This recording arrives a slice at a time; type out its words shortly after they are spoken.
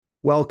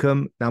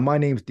Welcome. Now, my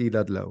name's D.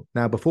 Ludlow.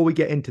 Now, before we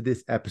get into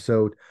this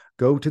episode,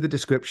 go to the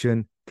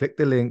description, click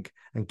the link,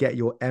 and get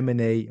your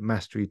M&A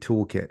Mastery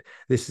Toolkit.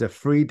 This is a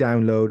free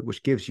download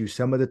which gives you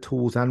some of the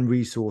tools and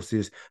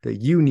resources that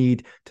you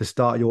need to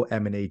start your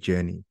M&A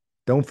journey.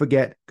 Don't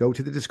forget, go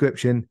to the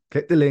description,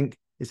 click the link.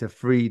 It's a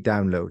free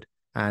download,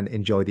 and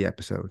enjoy the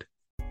episode.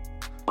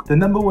 The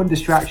number one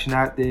distraction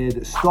out there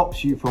that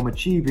stops you from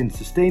achieving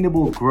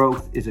sustainable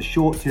growth is a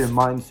short-term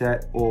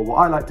mindset, or what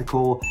I like to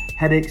call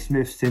Hedake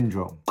Smith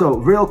syndrome. So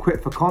real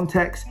quick for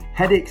context,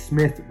 Hedake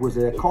Smith was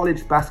a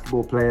college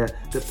basketball player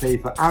that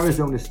played for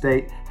Arizona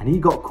State, and he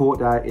got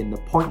caught out in the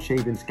point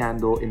shaving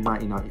scandal in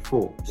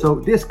 1994. So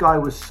this guy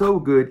was so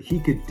good, he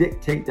could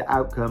dictate the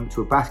outcome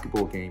to a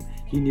basketball game.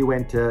 He knew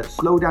when to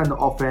slow down the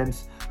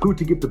offense, who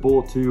to give the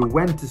ball to,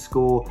 when to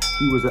score.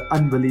 He was an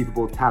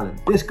unbelievable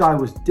talent. This guy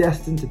was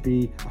destined to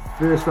be a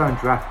first-round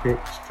draft pick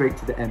straight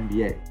to the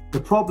NBA. The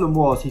problem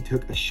was he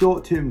took a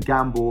short-term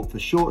gamble for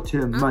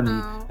short-term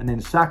money and then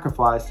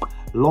sacrificed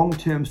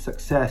long-term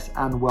success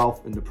and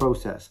wealth in the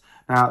process.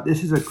 Now,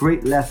 this is a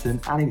great lesson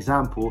and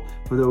example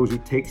for those who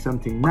take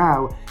something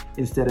now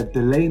instead of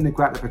delaying the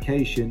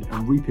gratification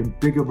and reaping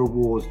bigger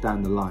rewards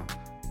down the line.